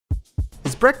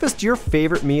breakfast your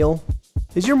favorite meal?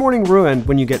 Is your morning ruined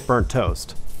when you get burnt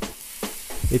toast?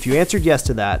 If you answered yes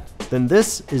to that, then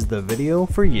this is the video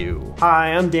for you.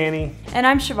 Hi, I'm Danny. And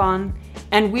I'm Siobhan,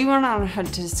 and we went on a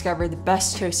hunt to discover the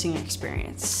best toasting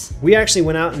experience. We actually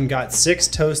went out and got 6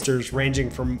 toasters ranging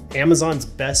from Amazon's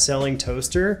best-selling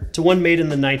toaster to one made in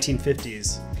the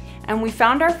 1950s. And we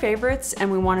found our favorites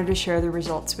and we wanted to share the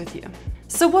results with you.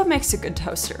 So what makes a good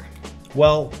toaster?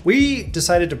 Well, we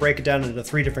decided to break it down into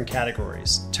 3 different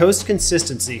categories. Toast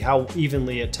consistency, how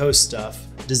evenly it toasts stuff,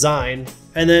 design,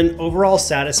 and then overall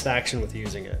satisfaction with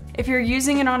using it. If you're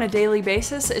using it on a daily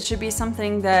basis, it should be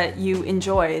something that you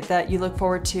enjoy, that you look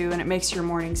forward to, and it makes your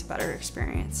mornings a better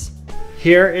experience.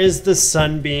 Here is the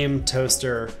Sunbeam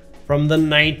toaster from the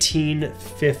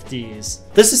 1950s.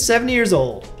 This is 70 years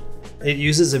old. It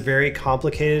uses a very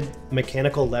complicated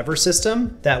mechanical lever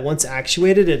system that once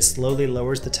actuated, it slowly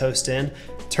lowers the toast in,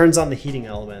 turns on the heating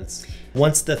elements.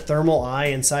 Once the thermal eye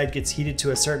inside gets heated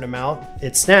to a certain amount,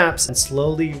 it snaps and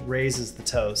slowly raises the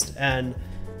toast. And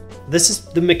this is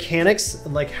the mechanics,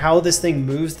 like how this thing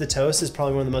moves the toast, is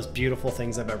probably one of the most beautiful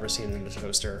things I've ever seen in a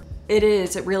toaster. It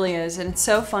is, it really is, and it's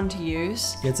so fun to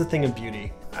use. It's a thing of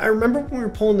beauty. I remember when we were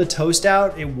pulling the toast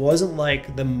out, it wasn't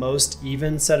like the most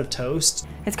even set of toast.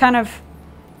 It's kind of,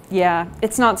 yeah,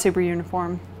 it's not super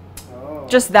uniform. Oh.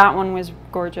 Just that one was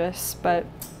gorgeous, but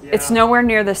yeah. It's nowhere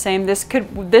near the same.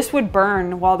 This would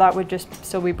burn while that would just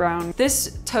still be brown.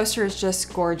 This toaster is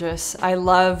just gorgeous. I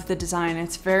love the design.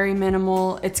 It's very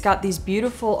minimal. It's got these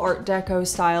beautiful Art Deco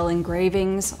style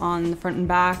engravings on the front and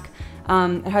back.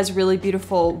 It has really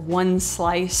beautiful one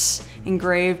slice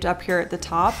engraved up here at the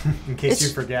top. In case you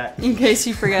forget. In case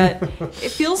you forget.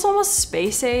 It feels almost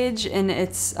space age in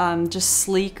its just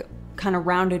sleek, kind of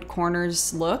rounded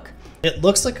corners look. It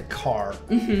looks like a car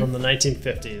from the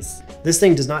 1950s. This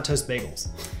thing does not toast bagels.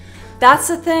 That's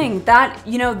the thing. That,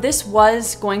 you know, this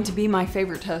was going to be my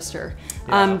favorite toaster.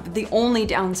 Yeah. The only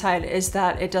downside is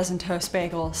that it doesn't toast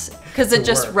bagels because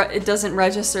it doesn't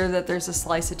register that there's a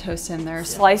slice of toast in there. Yeah.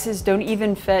 Slices don't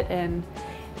even fit in,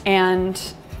 and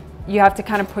you have to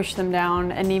kind of push them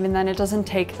down, and even then it doesn't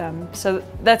take them. So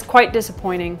that's quite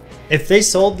disappointing. If they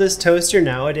sold this toaster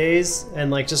nowadays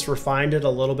and like just refined it a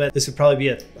little bit, this would probably be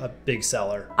a big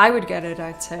seller. I would get it,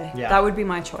 I'd say. Yeah. That would be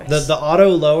my choice. The auto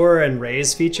lower and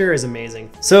raise feature is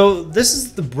amazing. So this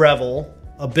is the Breville,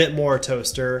 a bit more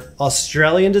toaster.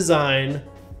 Australian design,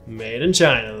 made in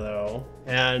China though.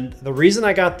 And the reason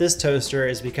I got this toaster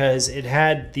is because it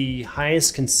had the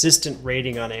highest consistent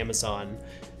rating on Amazon.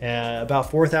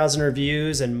 About 4,000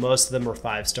 reviews, and most of them were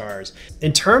 5 stars.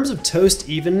 In terms of toast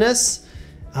evenness,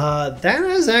 that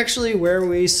is actually where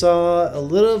we saw a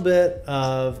little bit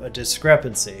of a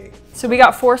discrepancy. So we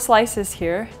got 4 slices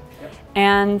here,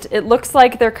 and it looks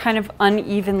like they're kind of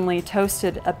unevenly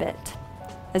toasted a bit,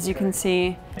 as you can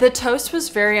see. The toast was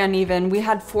very uneven. We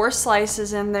had 4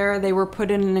 slices in there. They were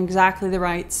put in exactly the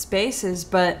right spaces,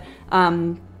 but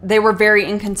they were very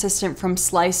inconsistent from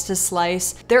slice to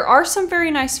slice. There are some very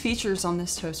nice features on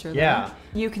this toaster though. Yeah.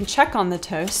 You can check on the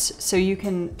toast, so you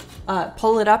can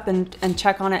pull it up and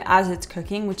check on it as it's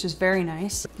cooking, which is very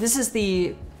nice. This is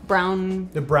the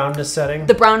brownness setting.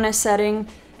 The brownness setting.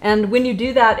 And when you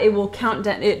do that, it will count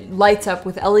down, it lights up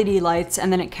with LED lights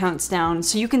and then it counts down.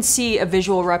 So you can see a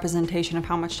visual representation of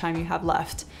how much time you have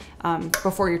left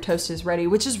before your toast is ready,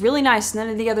 which is really nice. None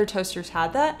of the other toasters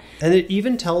had that. And it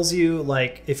even tells you,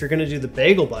 like, if you're gonna do the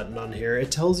bagel button on here,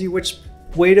 it tells you which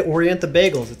way to orient the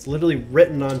bagels. It's literally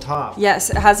written on top.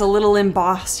 Yes, it has a little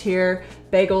embossed here,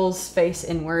 bagels face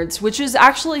inwards, which is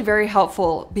actually very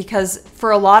helpful because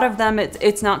for a lot of them,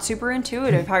 it's not super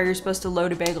intuitive how you're supposed to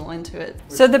load a bagel into it.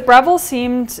 So the Breville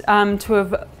seemed to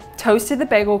have toasted the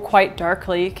bagel quite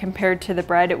darkly compared to the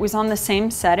bread. It was on the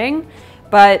same setting,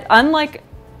 but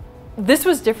this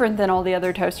was different than all the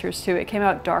other toasters too. It came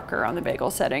out darker on the bagel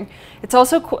setting. It's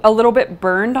also a little bit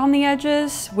burned on the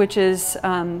edges, which is,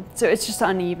 so it's just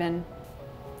uneven.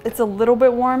 It's a little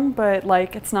bit warm, but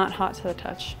like it's not hot to the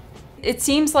touch. It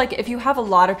seems like if you have a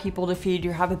lot of people to feed,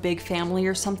 you have a big family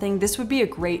or something, this would be a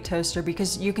great toaster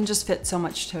because you can just fit so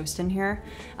much toast in here.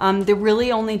 The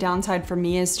really only downside for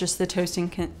me is just the toasting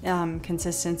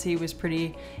consistency was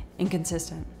pretty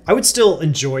inconsistent. I would still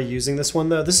enjoy using this one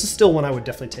though. This is still one I would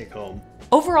definitely take home.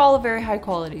 Overall, a very high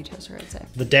quality toaster, I'd say.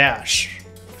 The Dash.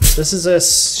 This is a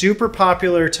super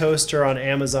popular toaster on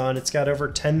Amazon. It's got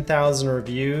over 10,000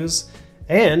 reviews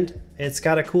and it's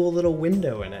got a cool little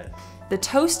window in it. The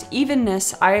toast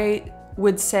evenness, I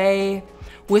would say,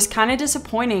 was kind of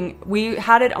disappointing. We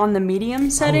had it on the medium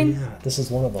setting. Oh yeah, this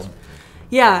is one of them.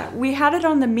 Yeah, we had it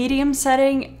on the medium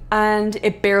setting and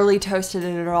it barely toasted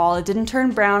it at all. It didn't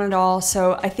turn brown at all,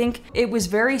 so I think it was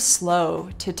very slow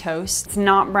to toast. It's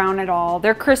not brown at all.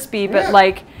 They're crispy, but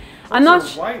like, I'm not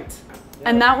white.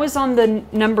 And that was on the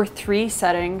number 3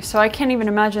 setting, so I can't even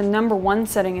imagine number 1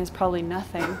 setting is probably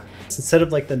nothing. Instead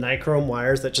of like the nichrome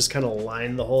wires that just kind of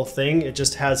line the whole thing, it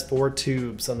just has 4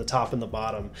 tubes on the top and the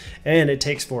bottom, and it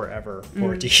takes forever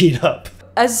for it to heat up.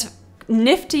 As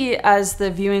nifty as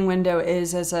the viewing window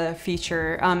is as a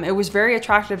feature, it was very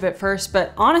attractive at first,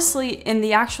 but honestly, in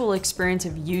the actual experience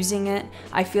of using it,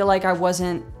 I feel like I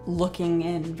wasn't looking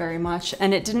in very much,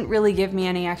 and it didn't really give me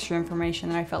any extra information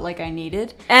that I felt like I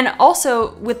needed. And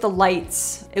also with the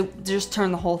lights, it just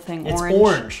turned the whole thing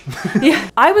orange. It's orange. Yeah,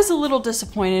 I was a little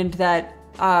disappointed that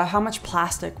how much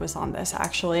plastic was on this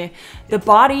actually. The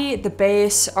body, the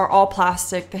base are all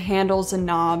plastic, the handles and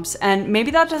knobs, and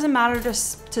maybe that doesn't matter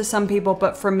to some people,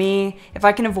 but for me, if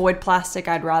I can avoid plastic,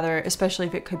 I'd rather, especially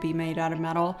if it could be made out of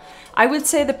metal. I would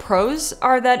say the pros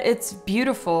are that it's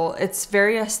beautiful, it's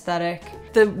very aesthetic.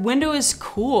 The window is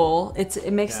cool,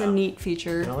 it makes a neat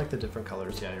feature. I like the different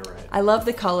colors, yeah, you're right. I love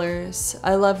the colors.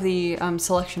 I love the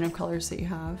selection of colors that you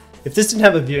have. If this didn't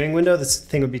have a viewing window, this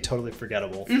thing would be totally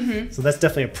forgettable. So that's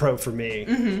definitely a pro for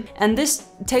me. And this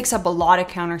takes up a lot of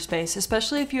counter space,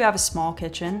 especially if you have a small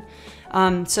kitchen.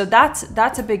 So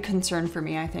that's a big concern for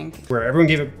me, I think. Where everyone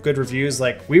gave it good reviews,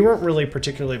 like we weren't really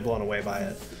particularly blown away by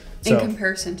it. So, in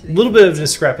comparison to the a little bit of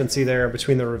discrepancy there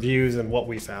between the reviews and what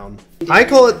we found. I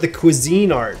call it the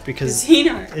CuisineArt because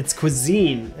it's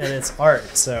cuisine and it's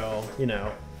art, so, you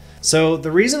know. So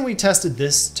the reason we tested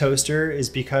this toaster is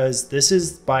because this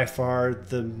is by far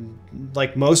the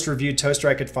most reviewed toaster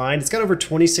I could find. It's got over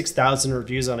 26,000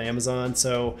 reviews on Amazon,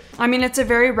 so. I mean, it's a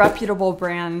very reputable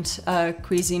brand,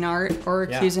 CuisineArt or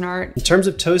CuisineArt. In terms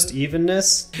of toast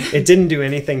evenness, it didn't do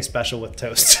anything special with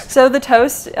toast. So the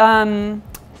toast,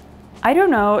 I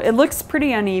don't know, it looks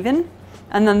pretty uneven.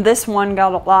 And then this one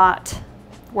got a lot,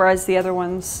 whereas the other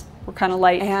ones were kind of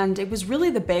light. And it was really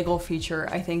the bagel feature,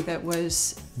 I think, that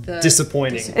was the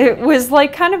disappointing. It was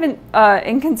like kind of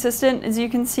inconsistent, as you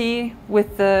can see,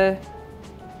 with the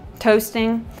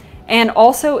toasting. And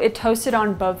also it toasted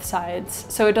on both sides.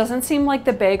 So it doesn't seem like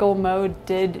the bagel mode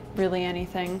did really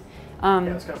anything. Yeah,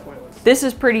 it's kind of pointless. This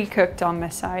is pretty cooked on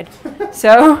this side.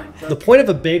 So the point of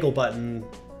a bagel button,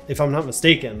 if I'm not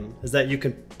mistaken, is that you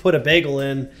can put a bagel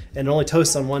in and it only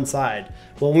toasts on one side.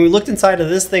 Well, when we looked inside of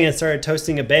this thing and started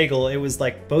toasting a bagel, it was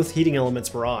like both heating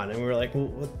elements were on, and we were like, well,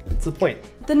 what's the point?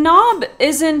 The knob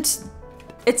isn't,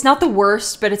 it's not the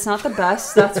worst, but it's not the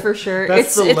best, that's for sure.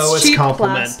 That's the lowest cheap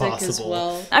compliment plastic possible. As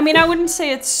well. I mean, I wouldn't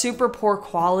say it's super poor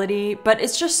quality, but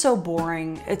it's just so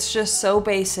boring. It's just so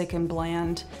basic and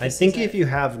bland. I think if you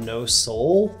have no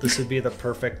soul, this would be the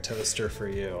perfect toaster for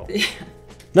you.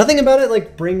 Nothing about it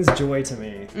like brings joy to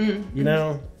me, you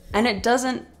know? And it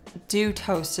doesn't do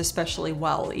toast especially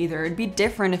well either. It'd be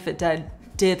different if it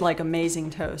did like amazing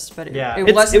toast, but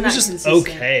it was just consistent.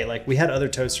 Okay. Like we had other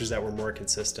toasters that were more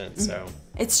consistent, so.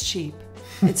 It's cheap,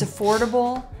 it's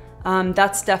affordable.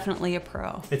 That's definitely a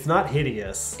pro. It's not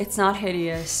hideous. It's not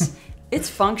hideous. It's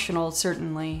functional,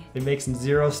 certainly. It makes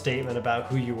zero statement about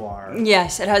who you are.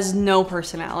 Yes, it has no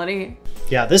personality.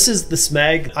 Yeah, this is the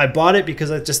Smeg. I bought it because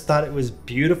I just thought it was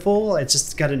beautiful. It's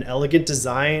just got an elegant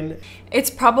design. It's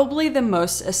probably the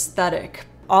most aesthetic.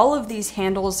 All of these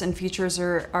handles and features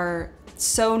are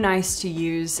so nice to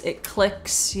use. It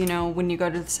clicks, you know, when you go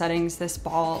to the settings, this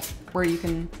ball where you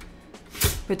can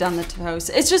put down the toast.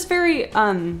 It's just very,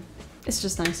 it's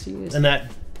just nice to use. And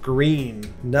that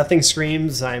green. Nothing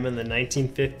screams I'm in the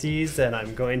 1950s and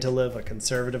I'm going to live a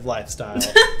conservative lifestyle.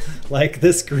 Like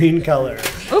this green color.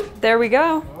 Oop, there we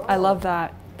go. I love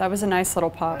that. That was a nice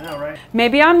little pop. I know, right?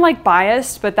 Maybe I'm like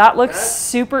biased, but that looks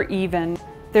super even.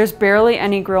 There's barely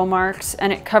any grill marks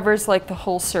and it covers like the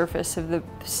whole surface of the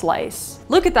slice.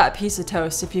 Look at that piece of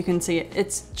toast if you can see it.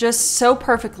 It's just so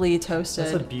perfectly toasted.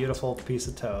 That's a beautiful piece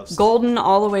of toast. Golden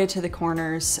all the way to the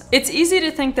corners. It's easy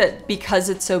to think that because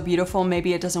it's so beautiful,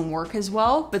 maybe it doesn't work as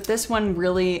well, but this one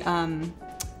really,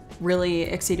 really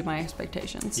exceeded my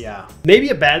expectations. Yeah. Maybe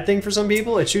a bad thing for some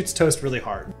people, it shoots toast really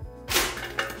hard.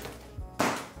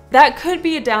 That could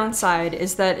be a downside,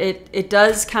 is that it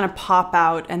does kind of pop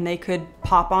out and they could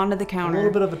pop onto the counter. A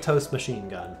little bit of a toast machine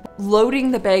gun.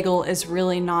 Loading the bagel is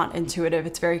really not intuitive.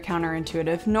 It's very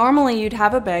counterintuitive. Normally you'd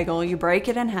have a bagel, you break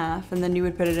it in half, and then you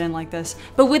would put it in like this.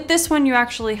 But with this one, you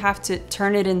actually have to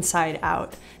turn it inside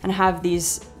out and have the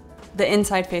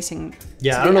inside facing.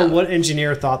 Yeah, I don't know what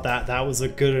engineer thought that was a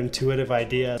good intuitive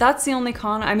idea. That's the only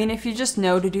con. I mean, if you just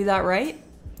know to do that right,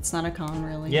 It's not a con,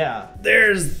 really. Yeah.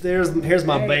 Here's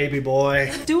my baby boy.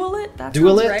 Dualit? That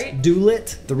sounds right.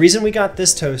 Dualit. The reason we got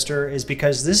this toaster is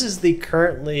because this is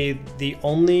currently the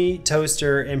only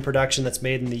toaster in production that's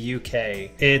made in the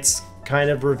UK. It's kind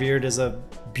of revered as a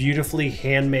beautifully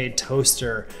handmade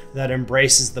toaster that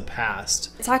embraces the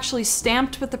past. It's actually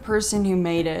stamped with the person who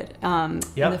made it in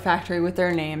the factory with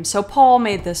their name. So Paul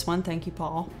made this one. Thank you,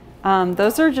 Paul.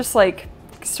 Those are just like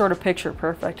sort of picture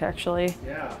perfect, actually.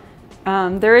 Yeah.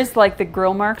 There is like the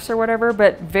grill marks or whatever,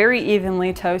 but very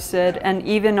evenly toasted and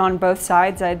even on both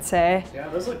sides, I'd say. Yeah,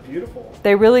 those look beautiful.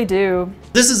 They really do.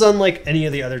 This is unlike any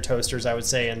of the other toasters, I would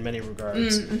say, in many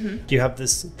regards. You have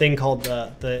this thing called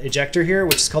the ejector here,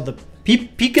 which is called the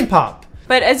peek and pop.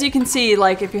 But as you can see,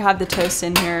 like if you have the toast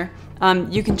in here,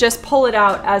 you can just pull it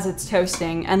out as it's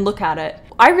toasting and look at it.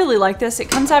 I really like this. It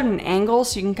comes out at an angle,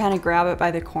 so you can kind of grab it by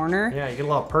the corner. Yeah, you get a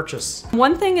lot of purchase.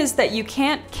 One thing is that you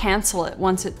can't cancel it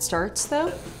once it starts,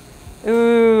 though.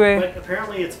 Ooh. But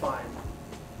apparently it's fine.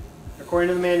 According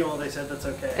to the manual, they said that's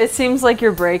okay. It seems like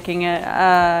you're breaking it.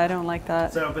 I don't like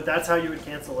that. So, but that's how you would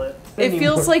cancel it. It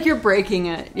feels like you're breaking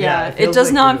it. Yeah, it does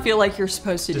like not feel like you're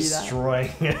supposed to do that. Destroying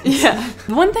it. Yeah.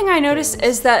 One thing I noticed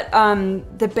is that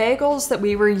the bagels that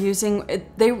we were using,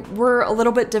 they were a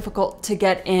little bit difficult to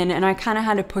get in, and I kind of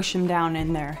had to push them down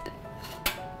in there.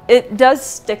 It does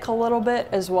stick a little bit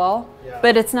as well,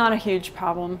 but it's not a huge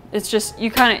problem. It's just you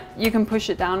can push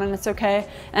it down and it's okay.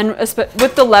 And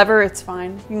with the lever, it's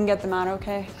fine. You can get them out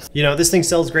okay. You know, this thing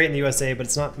sells great in the USA, but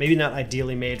it's maybe not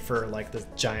ideally made for like the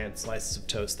giant slices of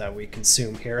toast that we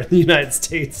consume here in the United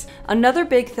States. Another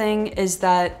big thing is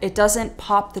that it doesn't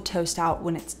pop the toast out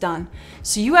when it's done.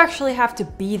 So you actually have to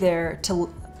be there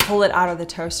to pull it out of the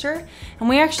toaster. And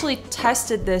we actually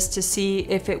tested this to see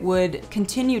if it would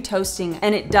continue toasting,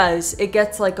 and it does. It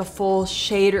gets like a full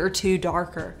shade or two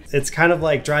darker. It's kind of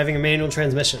like driving a manual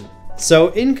transmission. So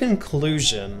in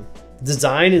conclusion,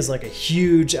 design is like a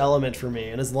huge element for me,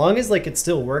 and as long as like it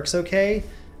still works okay,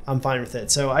 I'm fine with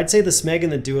it. So I'd say the Smeg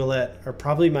and the Dualit are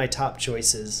probably my top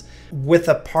choices, with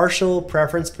a partial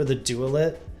preference for the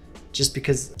Dualit just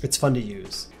because it's fun to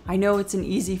use. I know it's an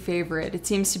easy favorite. It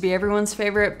seems to be everyone's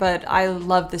favorite, but I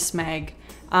love the Smeg.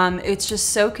 It's just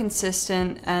so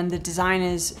consistent, and the design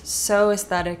is so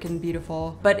aesthetic and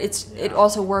beautiful, but it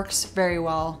also works very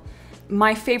well.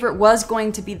 My favorite was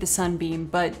going to be the Sunbeam,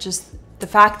 but just the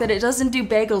fact that it doesn't do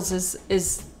bagels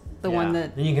is the one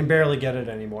that... And you can barely get it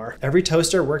anymore. Every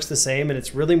toaster works the same, and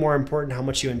it's really more important how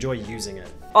much you enjoy using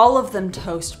it. All of them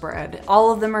toast bread.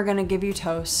 All of them are gonna give you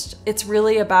toast. It's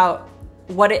really about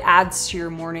what it adds to your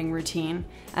morning routine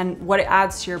and what it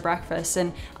adds to your breakfast.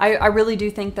 And I really do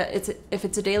think that if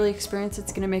it's a daily experience,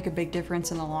 it's gonna make a big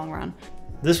difference in the long run.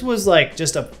 This was like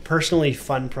just a personally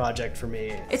fun project for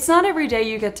me. It's not every day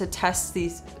you get to test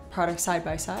these products side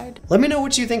by side. Let me know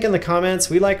what you think in the comments.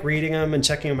 We like reading them and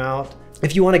checking them out.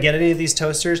 If you want to get any of these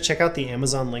toasters, check out the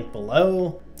Amazon link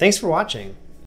below. Thanks for watching.